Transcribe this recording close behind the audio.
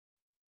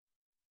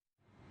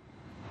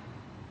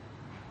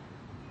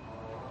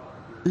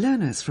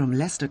Learners from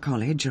Leicester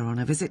College are on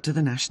a visit to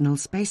the National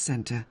Space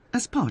Centre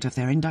as part of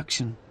their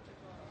induction.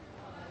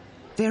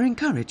 They're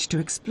encouraged to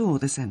explore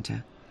the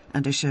centre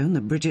and are shown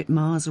the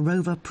Mars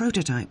Rover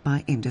prototype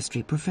by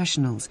industry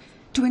professionals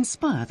to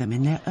inspire them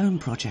in their own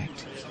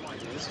project.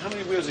 How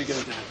many wheels are you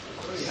going to have?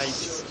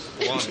 8.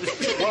 One.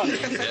 One?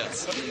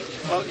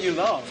 Yes. Well, you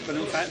laugh, but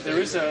in fact there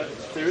is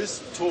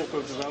talk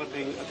of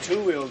developing a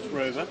 2-wheeled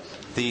rover.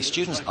 The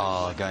students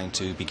are going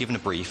to be given a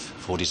brief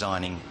for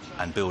designing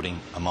and building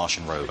a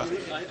Martian rover.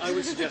 I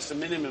would suggest a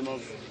minimum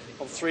of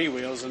 3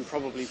 wheels, and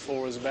probably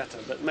 4 is better,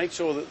 but make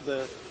sure that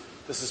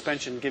the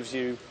suspension gives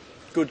you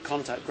good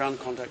contact, ground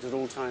contact at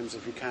all times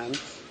if you can.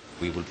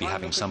 We will be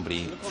having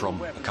somebody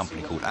from a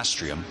company called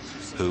Astrium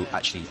who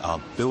actually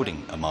are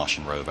building a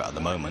Martian rover at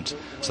the moment,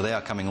 so they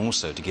are coming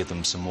also to give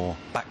them some more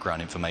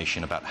background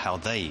information about how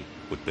they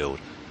would build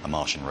a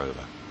Martian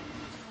rover.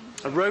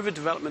 A rover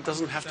development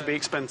doesn't have to be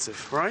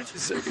expensive, right?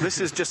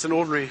 This is just an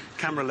ordinary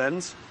camera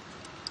lens,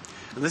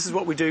 and this is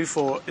what we do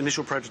for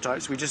initial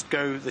prototypes. We just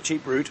go the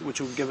cheap route,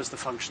 which will give us the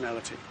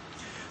functionality.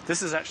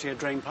 This is actually a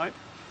drain pipe,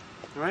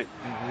 right?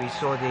 We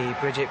saw the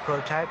Bridget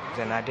prototype,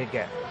 and I did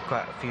get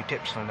quite a few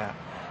tips from that.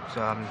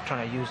 So I'm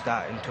trying to use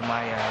that into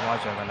my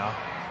Mars Rover now.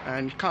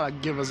 And kind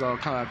of give us a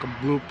kind of like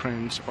a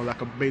blueprint or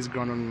like a base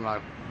ground on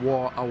like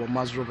what our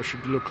Mars Rover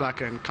should look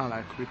like, and kind of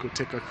like we could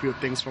take a few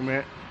things from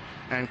it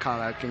and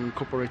kind of like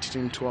incorporate it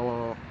into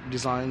our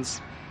designs.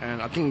 And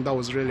I think that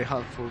was really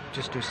helpful.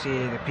 Just to see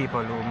the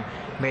people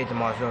who made the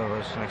Mars Rover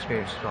was an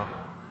experience as well.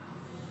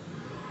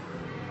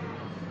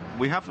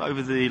 We have,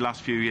 over the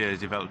last few years,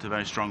 developed a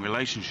very strong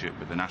relationship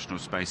with the National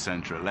Space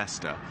Centre at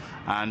Leicester,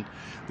 and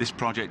this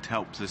project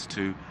helps us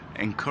to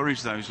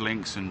encourage those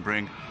links and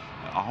bring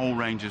a whole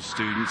range of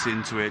students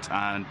into it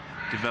and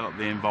develop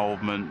the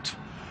involvement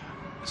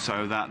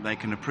so that they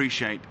can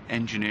appreciate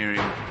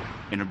engineering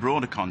in a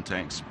broader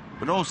context,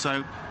 but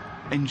also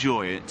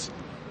enjoy it.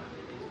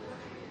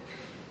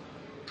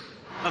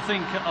 I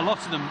think a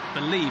lot of them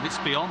believe it's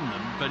beyond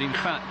them, but in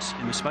fact,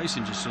 in the space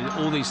industry,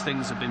 all these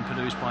things have been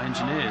produced by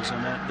engineers,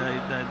 and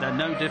they're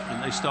no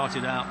different. They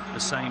started out the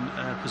same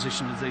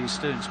position as these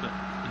students, but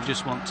you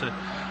just want to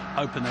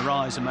open their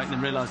eyes and make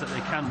them realise that they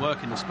can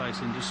work in the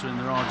space industry, and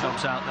there are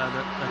jobs out there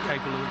that they're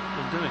capable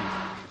of doing.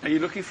 Are you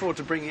looking forward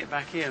to bringing it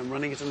back here and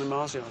running it in the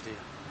Mars yard here?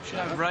 Should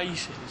have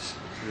races.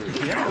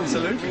 Yeah,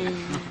 absolutely.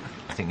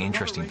 I think the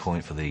interesting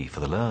point for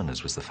the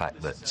learners was the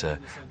fact that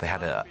they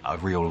had a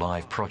real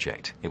live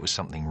project. It was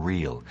something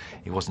real.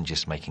 It wasn't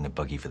just making a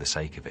buggy for the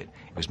sake of it.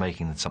 It was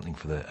making something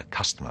for a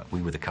customer.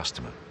 We were the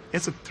customer.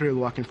 It's a thrill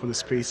working for the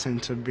Space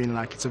Centre, being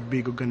like it's a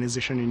big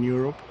organization in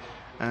Europe,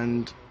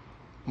 and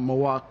my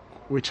work,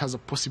 which has a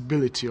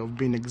possibility of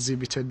being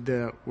exhibited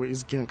there,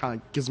 kind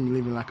of gives me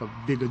living like a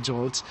bigger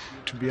jolt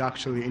to be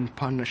actually in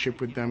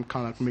partnership with them,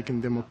 kind of like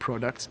making them a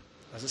product.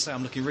 As I say,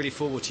 I'm looking really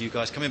forward to you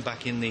guys coming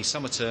back in the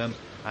summer term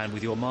and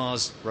with your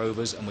Mars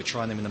rovers, and we're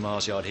trying them in the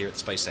Mars yard here at the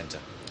Space Centre.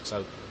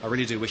 So I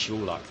really do wish you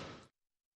all luck.